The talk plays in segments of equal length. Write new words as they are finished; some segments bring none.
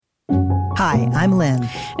Hi, I'm Lynn.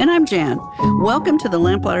 And I'm Jan. Welcome to the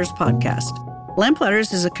Lamplighters Podcast.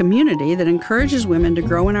 Lamplighters is a community that encourages women to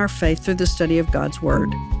grow in our faith through the study of God's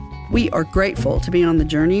Word. We are grateful to be on the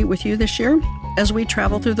journey with you this year as we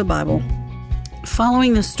travel through the Bible,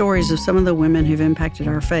 following the stories of some of the women who've impacted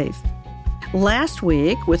our faith. Last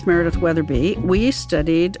week, with Meredith Weatherby, we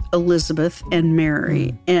studied Elizabeth and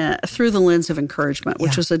Mary through the lens of encouragement,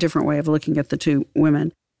 which was a different way of looking at the two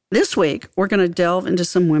women. This week, we're going to delve into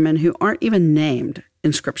some women who aren't even named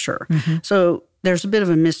in Scripture. So there's a bit of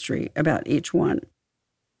a mystery about each one.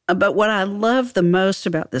 But what I love the most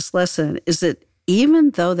about this lesson is that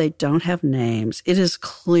even though they don't have names, it is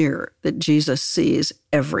clear that Jesus sees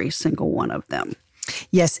every single one of them.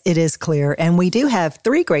 Yes, it is clear. And we do have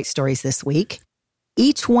 3 great stories this week.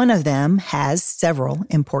 Each one of them has several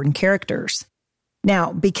important characters.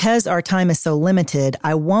 Now, because our time is so limited,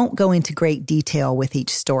 I won't go into great detail with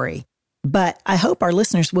each story, but I hope our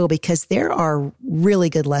listeners will, because there are really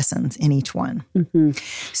good lessons in each one.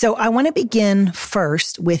 So I want to begin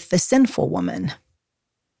first with the sinful woman.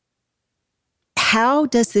 How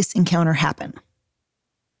does this encounter happen?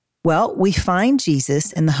 Well, we find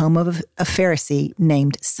Jesus in the home of a Pharisee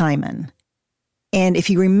named Simon. And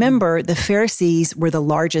if you remember, the Pharisees were the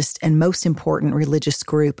largest and most important religious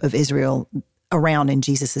group of Israel around in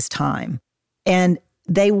Jesus's time. And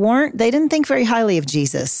they didn't think very highly of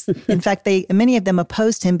Jesus. In fact, many of them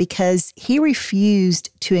opposed him because he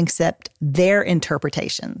refused to accept their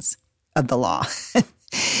interpretations of the law.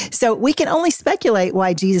 So we can only speculate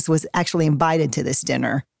why Jesus was actually invited to this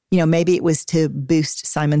dinner. You know, maybe it was to boost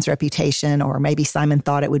Simon's reputation, or maybe Simon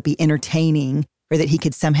thought it would be entertaining, or that he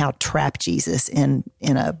could somehow trap Jesus in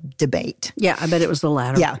a debate. Yeah, I bet it was the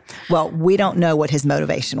latter. Yeah. Well, we don't know what his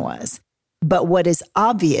motivation was. But what is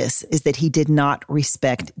obvious is that he did not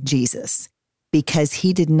respect Jesus, because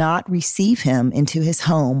he did not receive him into his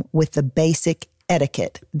home with the basic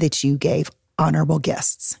etiquette that you gave honorable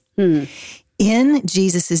guests. In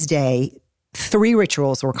Jesus's day, 3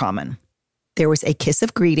 rituals were common. There was a kiss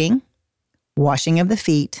of greeting, washing of the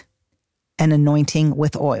feet, and anointing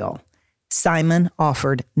with oil. Simon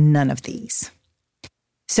offered none of these.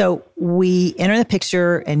 So we enter the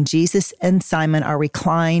picture, and Jesus and Simon are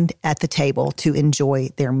reclined at the table to enjoy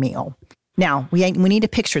their meal. Now, we need to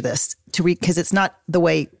picture this because it's not the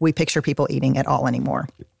way we picture people eating at all anymore.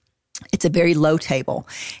 It's a very low table,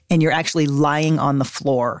 and you're actually lying on the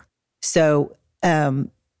floor. So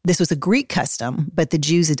this was a Greek custom, but the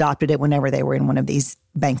Jews adopted it whenever they were in one of these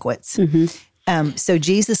banquets. So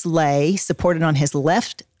Jesus lay supported on his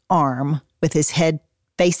left arm with his head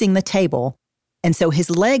facing the table. And so his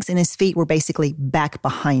legs and his feet were basically back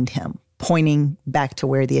behind him, pointing back to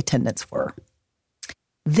where the attendants were.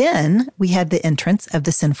 Then we had the entrance of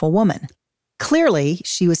the sinful woman. Clearly,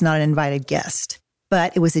 she was not an invited guest,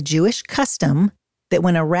 but it was a Jewish custom that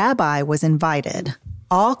when a rabbi was invited,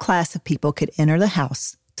 all class of people could enter the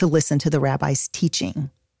house to listen to the rabbi's teaching.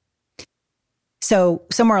 So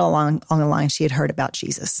somewhere along the line, she had heard about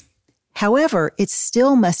Jesus. However, it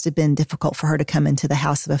still must have been difficult for her to come into the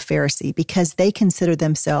house of a Pharisee, because they considered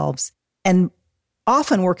themselves, and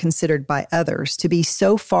often were considered by others, to be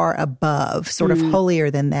so far above, sort of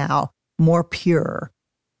holier than thou, more pure.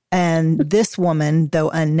 And this woman, though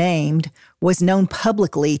unnamed, was known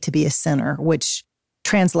publicly to be a sinner, which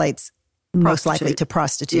translates most likely to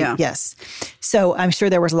prostitute. Yeah. Yes. So I'm sure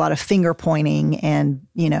there was a lot of finger pointing and,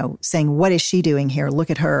 saying, what is she doing here?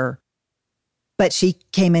 Look at her. But she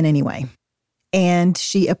came in anyway. And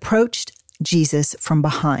she approached Jesus from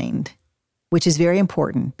behind, which is very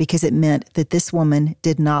important because it meant that this woman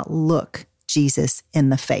did not look Jesus in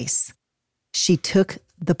the face. She took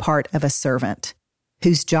the part of a servant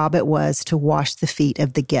whose job it was to wash the feet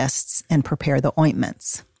of the guests and prepare the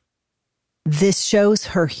ointments. This shows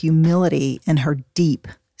her humility and her deep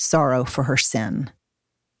sorrow for her sin.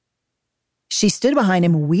 She stood behind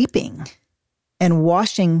him weeping and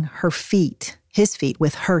washing his feet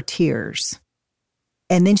with her tears.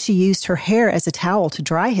 And then she used her hair as a towel to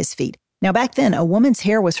dry his feet. Now, back then, a woman's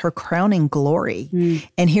hair was her crowning glory.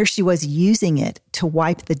 And here she was using it to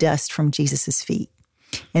wipe the dust from Jesus's feet.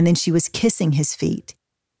 And then she was kissing his feet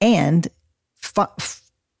and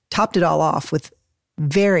topped it all off with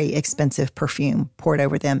very expensive perfume poured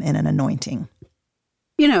over them in an anointing.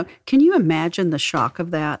 Can you imagine the shock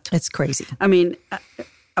of that? It's crazy. I mean,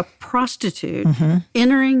 a prostitute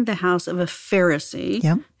entering the house of a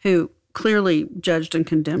Pharisee who clearly judged and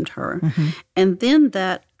condemned her. And then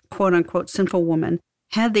that quote-unquote sinful woman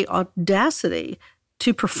had the audacity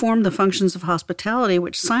to perform the functions of hospitality,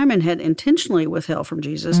 which Simon had intentionally withheld from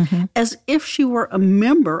Jesus, as if she were a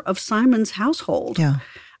member of Simon's household.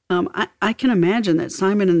 I can imagine that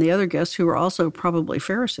Simon and the other guests, who were also probably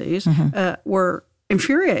Pharisees, were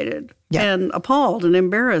infuriated and appalled and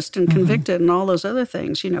embarrassed and convicted and all those other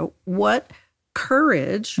things. What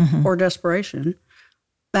courage or desperation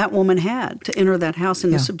that woman had to enter that house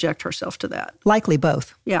and to subject herself to that. Likely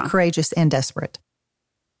both. Yeah. Courageous and desperate.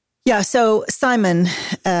 Yeah, so Simon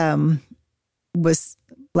was,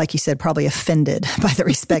 like you said, probably offended by the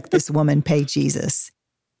respect this woman paid Jesus.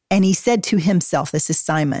 And he said to himself, this is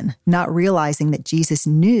Simon, not realizing that Jesus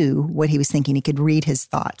knew what he was thinking. He could read his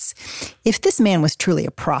thoughts. If this man was truly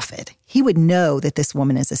a prophet, he would know that this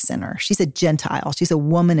woman is a sinner. She's a Gentile. She's a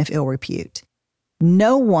woman of ill repute.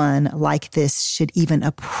 No one like this should even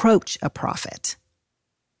approach a prophet.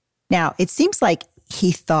 Now, it seems like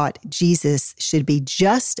he thought Jesus should be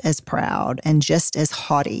just as proud and just as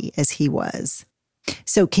haughty as he was.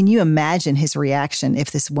 So can you imagine his reaction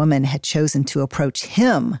if this woman had chosen to approach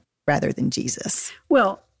him rather than Jesus?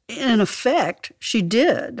 Well, in effect, she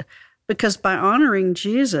did, because by honoring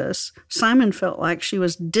Jesus, Simon felt like she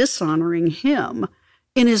was dishonoring him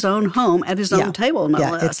in his own home, at his own table, no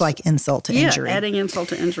less. It's like insult to injury. Yeah, adding insult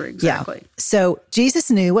to injury, exactly. Yeah. So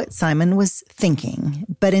Jesus knew what Simon was thinking,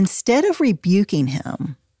 but instead of rebuking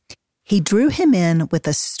him, he drew him in with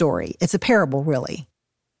a story. It's a parable, really.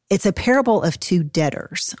 It's a parable of two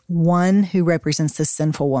debtors, one who represents the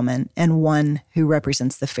sinful woman and one who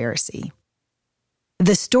represents the Pharisee.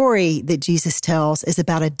 The story that Jesus tells is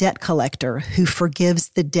about a debt collector who forgives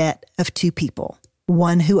the debt of two people,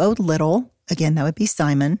 one who owed little, again, that would be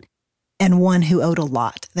Simon, and one who owed a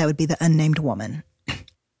lot, that would be the unnamed woman.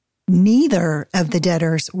 Neither of the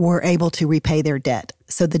debtors were able to repay their debt,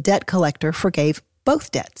 so the debt collector forgave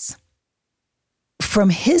both debts. From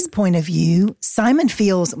his point of view, Simon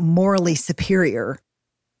feels morally superior,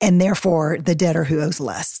 and therefore the debtor who owes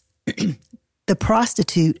less. The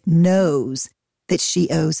prostitute knows that she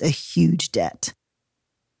owes a huge debt.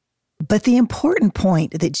 But the important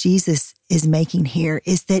point that Jesus is making here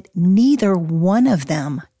is that neither one of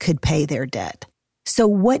them could pay their debt. So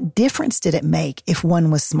what difference did it make if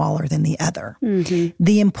one was smaller than the other?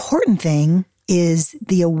 The important thing is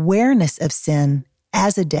the awareness of sin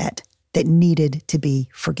as a debt that needed to be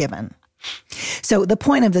forgiven. So the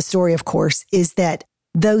point of the story, of course, is that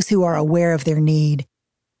those who are aware of their need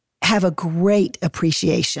have a great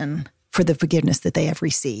appreciation for the forgiveness that they have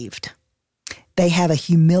received. They have a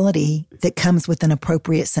humility that comes with an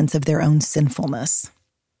appropriate sense of their own sinfulness.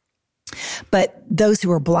 But those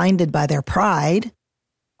who are blinded by their pride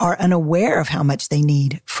are unaware of how much they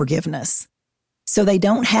need forgiveness. So they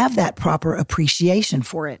don't have that proper appreciation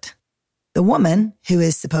for it. The woman, who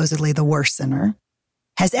is supposedly the worst sinner,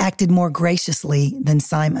 has acted more graciously than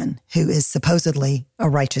Simon, who is supposedly a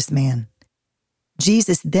righteous man.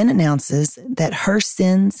 Jesus then announces that her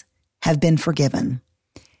sins have been forgiven,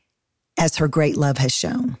 as her great love has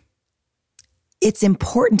shown. It's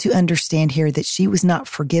important to understand here that she was not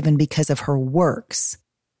forgiven because of her works,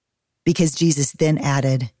 because Jesus then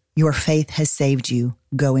added, "Your faith has saved you.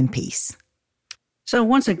 Go in peace." So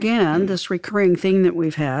once again, this recurring theme that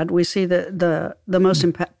we've had, we see that the most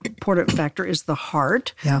important factor is the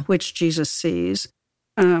heart, which Jesus sees.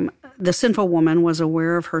 The sinful woman was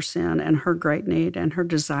aware of her sin and her great need and her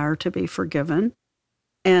desire to be forgiven.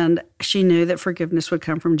 And she knew that forgiveness would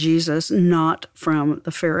come from Jesus, not from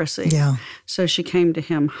the Pharisee. Yeah. So she came to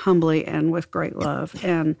him humbly and with great love.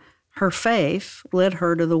 And her faith led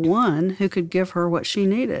her to the one who could give her what she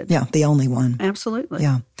needed. Yeah, the only one. Absolutely.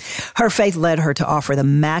 Yeah. Her faith led her to offer the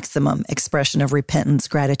maximum expression of repentance,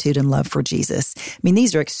 gratitude, and love for Jesus. I mean,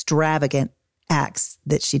 these are extravagant acts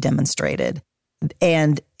that she demonstrated.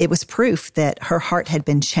 And it was proof that her heart had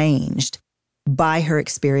been changed by her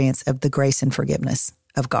experience of the grace and forgiveness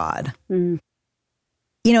of God. You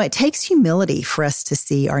know, it takes humility for us to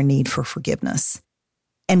see our need for forgiveness.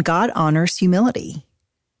 And God honors humility.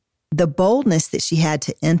 The boldness that she had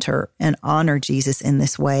to enter and honor Jesus in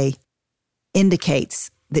this way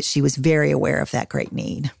indicates that she was very aware of that great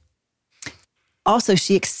need. Also,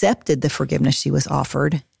 she accepted the forgiveness she was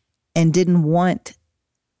offered and didn't want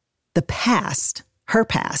the past, her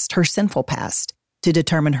sinful past, to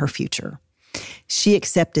determine her future. She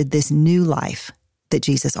accepted this new life that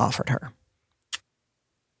Jesus offered her.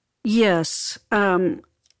 Yes. The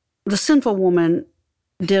sinful woman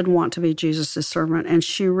did want to be Jesus' servant, and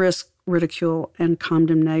she risked ridicule and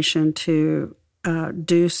condemnation to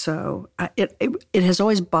do so. It has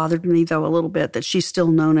always bothered me, though, a little bit that she's still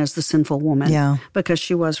known as the sinful woman because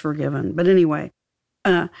she was forgiven. But anyway,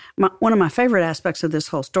 one of my favorite aspects of this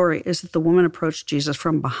whole story is that the woman approached Jesus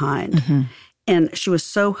from behind. And she was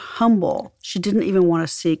so humble, she didn't even want to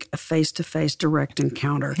seek a face-to-face direct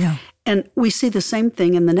encounter. Yeah. And we see the same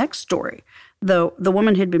thing in the next story. Though the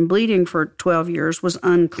woman who'd been bleeding for 12 years was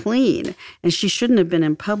unclean, and she shouldn't have been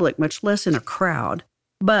in public, much less in a crowd.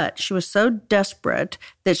 But she was so desperate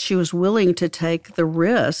that she was willing to take the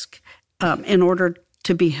risk in order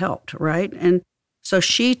to be helped, right? And so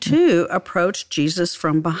she, too, approached Jesus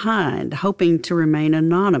from behind, hoping to remain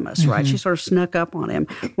anonymous, right? She sort of snuck up on him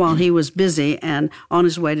while he was busy and on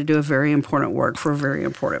his way to do a very important work for a very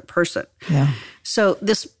important person. Yeah. So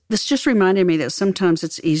this just reminded me that sometimes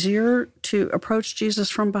it's easier to approach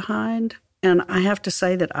Jesus from behind. And I have to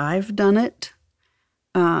say that I've done it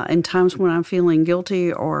in times when I'm feeling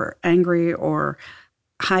guilty or angry or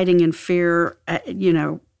hiding in fear,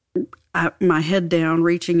 my head down,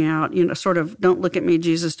 reaching out, sort of, don't look at me,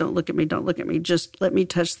 Jesus, don't look at me, don't look at me, just let me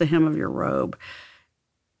touch the hem of your robe.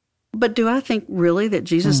 But do I think really that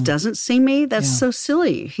Jesus doesn't see me? That's so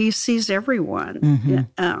silly. He sees everyone.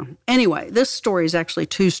 Anyway, this story is actually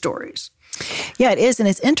two stories. Yeah, it is. And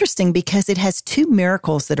it's interesting because it has two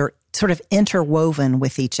miracles that are sort of interwoven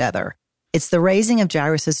with each other. It's the raising of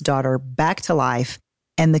Jairus' daughter back to life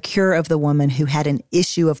and the cure of the woman who had an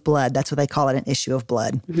issue of blood. That's what they call it, an issue of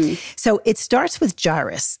blood. So it starts with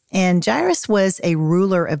Jairus. And Jairus was a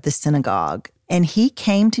ruler of the synagogue. And he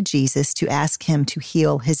came to Jesus to ask him to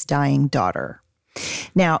heal his dying daughter.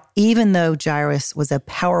 Now, even though Jairus was a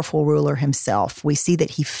powerful ruler himself, we see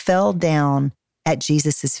that he fell down at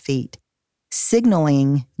Jesus' feet,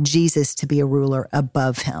 signaling Jesus to be a ruler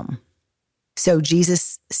above him. So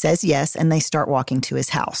Jesus says yes, and they start walking to his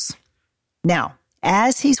house. Now,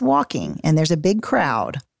 as he's walking, and there's a big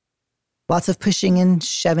crowd, lots of pushing and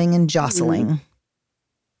shoving and jostling,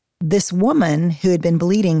 this woman who had been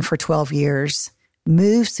bleeding for 12 years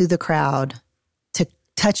moves through the crowd to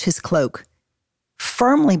touch his cloak,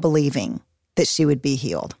 firmly believing that she would be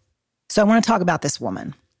healed. So I want to talk about this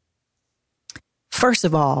woman. First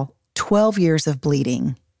of all, 12 years of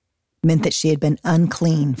bleeding meant that she had been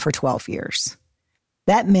unclean for 12 years.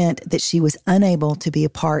 That meant that she was unable to be a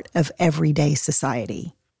part of everyday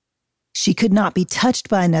society. She could not be touched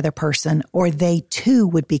by another person, or they too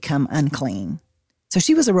would become unclean. So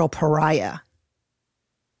she was a real pariah.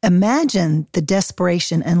 Imagine the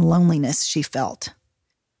desperation and loneliness she felt.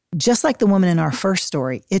 Just like the woman in our first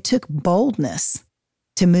story, it took boldness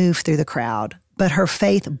to move through the crowd, but her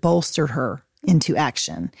faith bolstered her into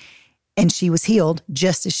action. And she was healed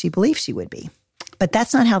just as she believed she would be. But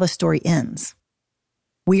that's not how the story ends.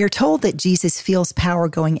 We are told that Jesus feels power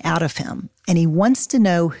going out of him, and he wants to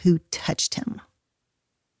know who touched him.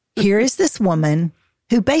 Here is this woman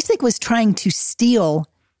who basically was trying to steal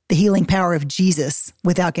the healing power of Jesus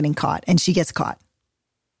without getting caught, and she gets caught.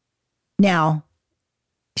 Now,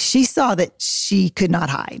 she saw that she could not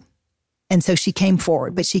hide, and so she came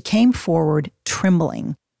forward, but she came forward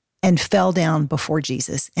trembling and fell down before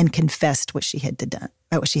Jesus and confessed what she had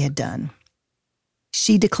done.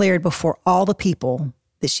 She declared before all the people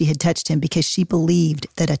that she had touched him because she believed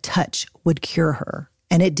that a touch would cure her,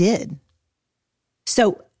 and it did.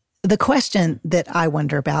 So the question that I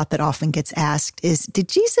wonder about that often gets asked is, did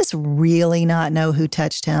Jesus really not know who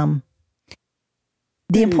touched him?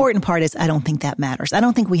 The important part is I don't think that matters. I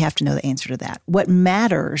don't think we have to know the answer to that. What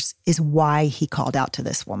matters is why he called out to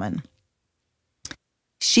this woman.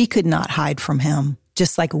 She could not hide from him,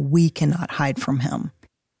 just like we cannot hide from him.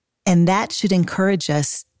 And that should encourage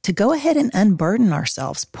us to go ahead and unburden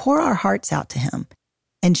ourselves, pour our hearts out to him,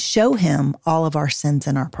 and show him all of our sins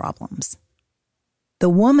and our problems. The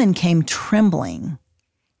woman came trembling,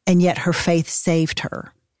 and yet her faith saved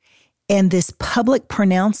her. And this public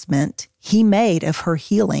pronouncement he made of her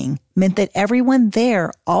healing meant that everyone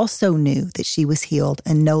there also knew that she was healed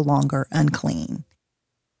and no longer unclean.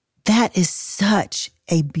 That is such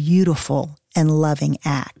a beautiful and loving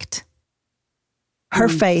act. Her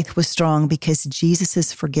faith was strong because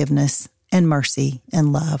Jesus' forgiveness and mercy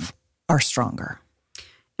and love are stronger.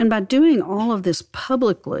 And by doing all of this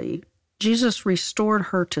publicly, Jesus restored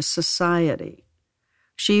her to society.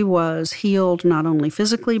 She was healed not only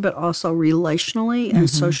physically, but also relationally and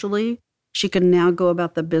socially. She could now go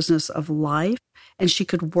about the business of life, and she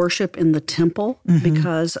could worship in the temple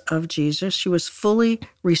because of Jesus. She was fully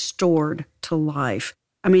restored to life.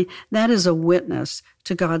 I mean, that is a witness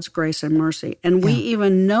to God's grace and mercy. And we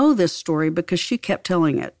even know this story because she kept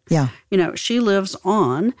telling it. Yeah. She lives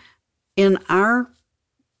on in our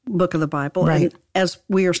book of the Bible, and as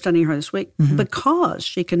we are studying her this week, because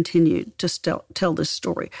she continued to tell this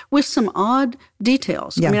story with some odd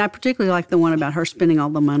details. Yeah. I mean, I particularly like the one about her spending all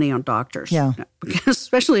the money on doctors. Yeah. Because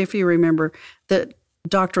especially if you remember that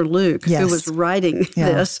Dr. Luke, who was writing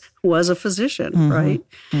this, was a physician, right?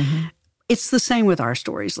 Mm-hmm. It's the same with our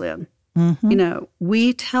stories, Lynn. Mm-hmm.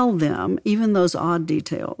 We tell them even those odd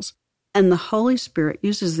details, and the Holy Spirit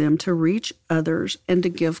uses them to reach others and to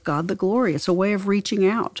give God the glory. It's a way of reaching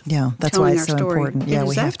out. Yeah, that's why it's so important. Yeah,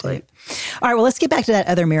 exactly. We have to. All right, well, let's get back to that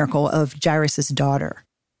other miracle of Jairus' daughter.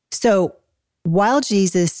 So while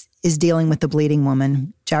Jesus is dealing with the bleeding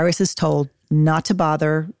woman, Jairus is told not to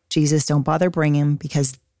bother Jesus, don't bother bringing him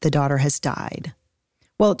because the daughter has died.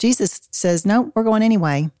 Well, Jesus says, no, we're going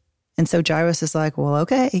anyway. And so Jairus is like, well,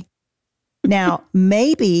 okay. Now,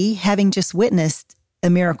 maybe having just witnessed a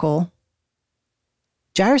miracle,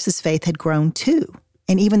 Jairus' faith had grown too.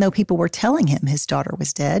 And even though people were telling him his daughter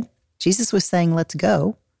was dead, Jesus was saying, let's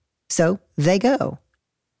go. So they go.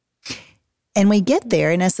 And we get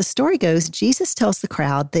there, and as the story goes, Jesus tells the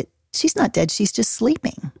crowd that she's not dead, she's just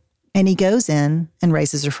sleeping. And he goes in and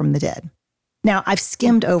raises her from the dead. Now, I've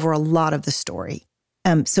skimmed over a lot of the story,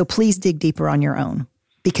 so please dig deeper on your own,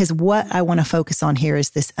 because what I want to focus on here is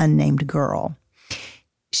this unnamed girl.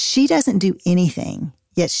 She doesn't do anything,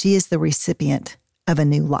 yet she is the recipient of a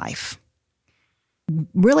new life.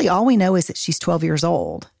 Really, all we know is that she's 12 years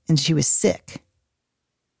old and she was sick.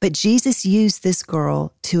 But Jesus used this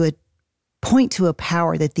girl to point to a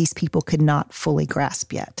power that these people could not fully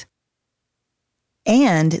grasp yet.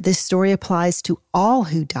 And this story applies to all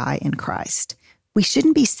who die in Christ. We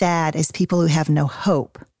shouldn't be sad as people who have no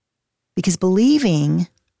hope, because believing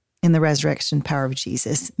in the resurrection power of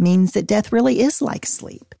Jesus means that death really is like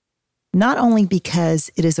sleep. Not only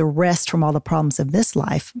because it is a rest from all the problems of this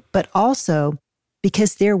life, but also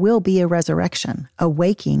because there will be a resurrection, a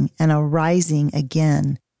waking and a rising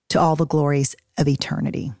again to all the glories of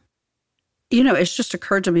eternity. It's just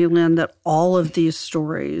occurred to me, Lynn, that all of these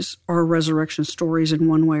stories are resurrection stories in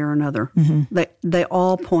one way or another. Mm-hmm. They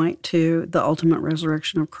all point to the ultimate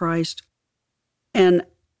resurrection of Christ. And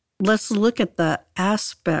let's look at the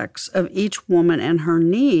aspects of each woman and her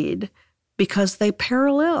need, because they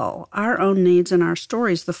parallel our own needs and our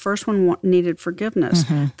stories. The first one needed forgiveness.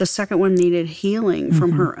 Mm-hmm. The second one needed healing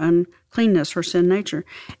from her uncleanness, her sin nature,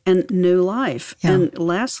 and new life. Yeah. And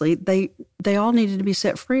lastly, they all needed to be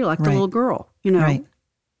set free, like the little girl.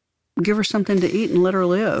 Give her something to eat and let her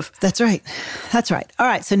live. That's right. That's right. All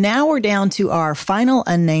right, so now we're down to our final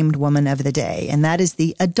unnamed woman of the day, and that is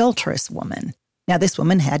the adulterous woman. Now, this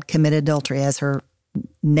woman had committed adultery, as her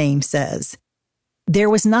name says.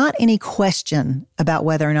 There was not any question about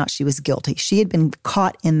whether or not she was guilty. She had been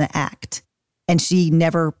caught in the act, and she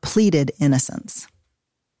never pleaded innocence.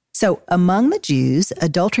 So among the Jews,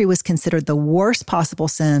 adultery was considered the worst possible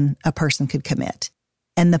sin a person could commit,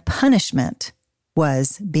 and the punishment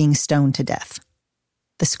was being stoned to death.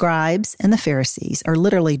 The scribes and the Pharisees are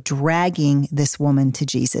literally dragging this woman to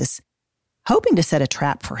Jesus, hoping to set a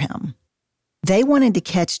trap for him. They wanted to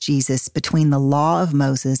catch Jesus between the law of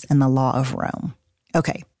Moses and the law of Rome.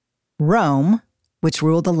 Okay, Rome, which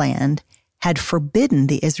ruled the land, had forbidden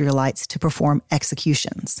the Israelites to perform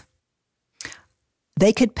executions.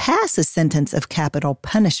 They could pass a sentence of capital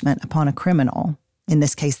punishment upon a criminal, in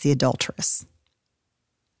this case the adulteress,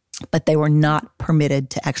 but they were not permitted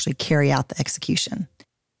to actually carry out the execution.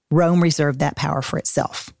 Rome reserved that power for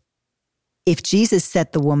itself. If Jesus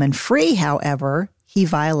set the woman free, however, he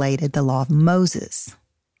violated the law of Moses.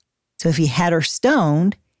 So if he had her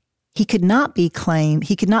stoned, he could not claim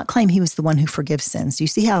he was the one who forgives sins. Do you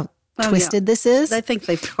see how twisted this is? They think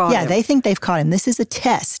they've caught him. Yeah, they think they've caught him. This is a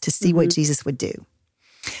test to see what Jesus would do.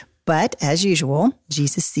 But as usual,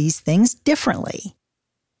 Jesus sees things differently.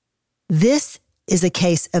 This is a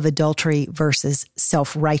case of adultery versus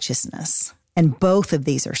self-righteousness, and both of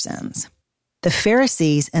these are sins. The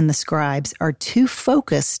Pharisees and the scribes are too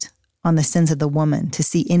focused on the sins of the woman to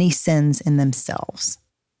see any sins in themselves.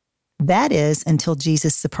 That is until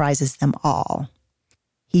Jesus surprises them all.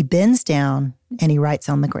 He bends down and he writes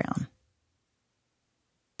on the ground.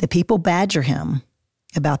 The people badger him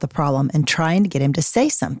about the problem and trying to get him to say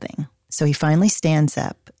something. So he finally stands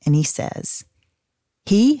up and he says,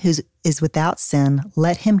 "He who is without sin,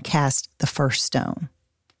 let him cast the first stone."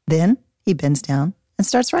 Then he bends down and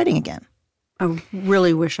starts writing again. I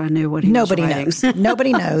really wish I knew what he was writing. Nobody knows.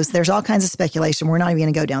 Nobody knows. There's all kinds of speculation. We're not even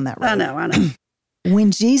going to go down that road. I know.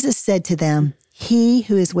 When Jesus said to them, "He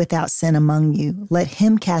who is without sin among you, let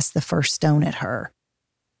him cast the first stone at her,"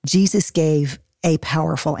 Jesus gave a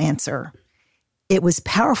powerful answer. It was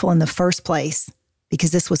powerful in the first place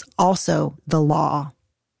because this was also the law.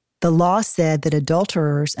 The law said that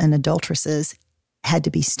adulterers and adulteresses had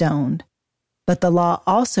to be stoned, but the law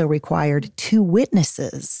also required 2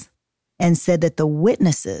 witnesses and said that the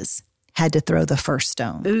witnesses had to throw the first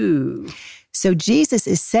stone. Ooh. So Jesus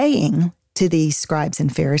is saying to these scribes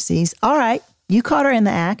and Pharisees, all right, you caught her in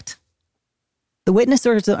the act. The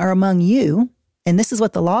witnesses are among you, and this is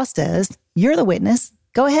what the law says. You're the witness.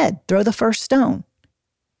 Go ahead, throw the first stone.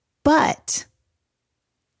 But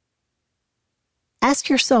ask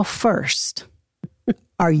yourself first,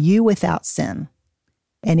 are you without sin?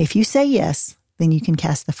 And if you say yes, then you can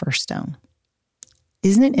cast the first stone.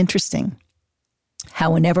 Isn't it interesting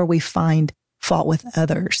how whenever we find fault with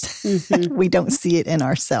others, we don't see it in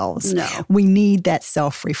ourselves? No. We need that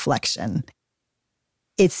self-reflection.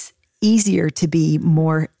 It's easier to be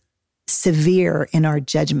more severe in our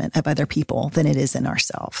judgment of other people than it is in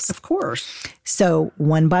ourselves. Of course. So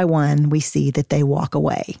one by one, we see that they walk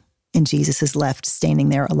away, and Jesus is left standing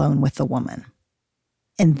there alone with the woman.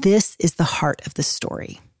 And this is the heart of the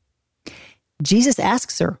story. Jesus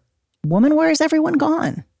asks her, "Woman, where is everyone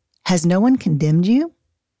gone? Has no one condemned you?"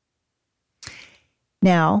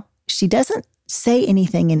 Now, she doesn't say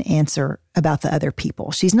anything in answer about the other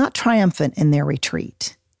people. She's not triumphant in their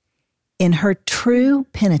retreat. In her true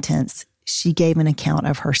penitence, she gave an account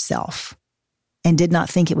of herself and did not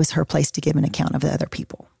think it was her place to give an account of the other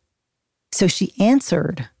people. So she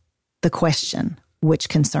answered the question which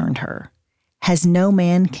concerned her. Has no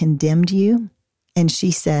man condemned you? And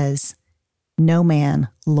she says, no man,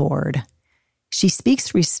 Lord. She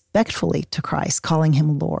speaks respectfully to Christ, calling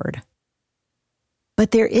him Lord.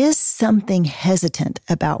 But there is something hesitant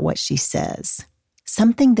about what she says,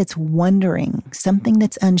 something that's wondering, something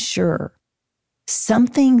that's unsure,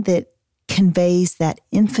 something that conveys that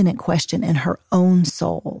infinite question in her own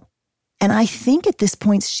soul. And I think at this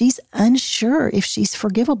point, she's unsure if she's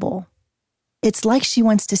forgivable. It's like she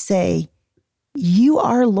wants to say, you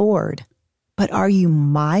are Lord, but are you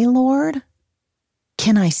my Lord?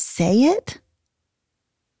 Can I say it?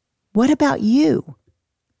 What about you?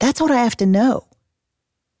 That's what I have to know.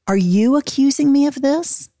 Are you accusing me of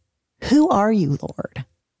this? Who are you, Lord?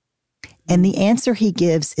 And the answer he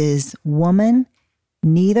gives is, woman,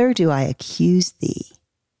 neither do I accuse thee.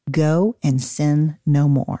 Go and sin no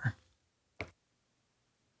more.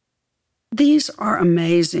 These are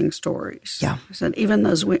amazing stories. Yeah. I said, even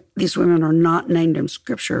these women are not named in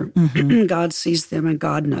Scripture. God sees them and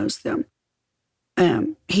God knows them.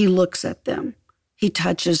 He looks at them. He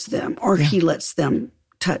touches them, or he lets them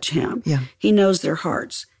touch him. Yeah. He knows their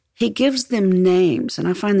hearts. He gives them names, and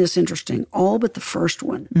I find this interesting, all but the first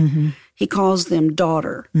one. He calls them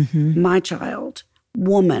daughter, my child,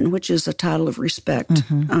 woman, which is a title of respect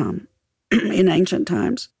in ancient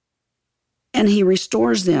times. And he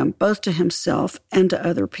restores them both to himself and to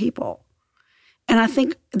other people. And I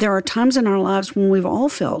think there are times in our lives when we've all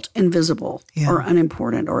felt invisible or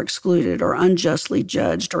unimportant or excluded or unjustly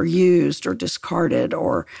judged or used or discarded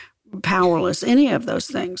or powerless, any of those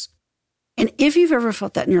things. And if you've ever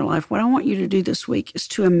felt that in your life, what I want you to do this week is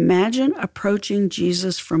to imagine approaching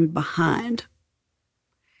Jesus from behind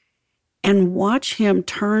and watch him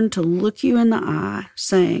turn to look you in the eye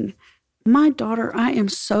saying, my daughter, I am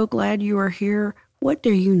so glad you are here. What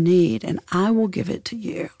do you need? And I will give it to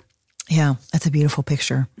you. Yeah, that's a beautiful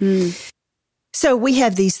picture. So we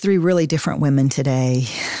have these three really different women today.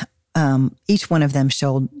 Each one of them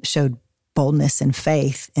showed boldness and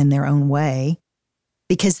faith in their own way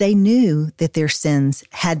because they knew that their sins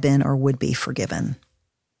had been or would be forgiven.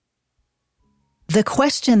 The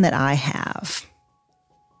question that I have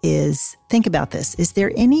is, think about this. Is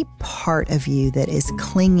there any part of you that is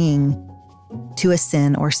clinging to a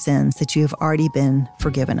sin or sins that you have already been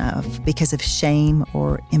forgiven of because of shame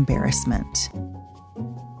or embarrassment?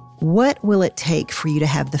 What will it take for you to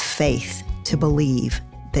have the faith to believe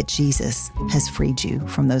that Jesus has freed you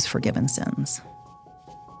from those forgiven sins?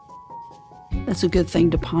 That's a good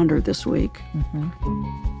thing to ponder this week.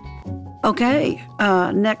 Okay,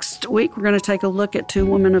 next week we're going to take a look at two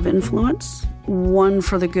women of influence, one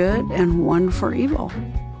for the good and one for evil.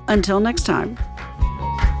 Until next time.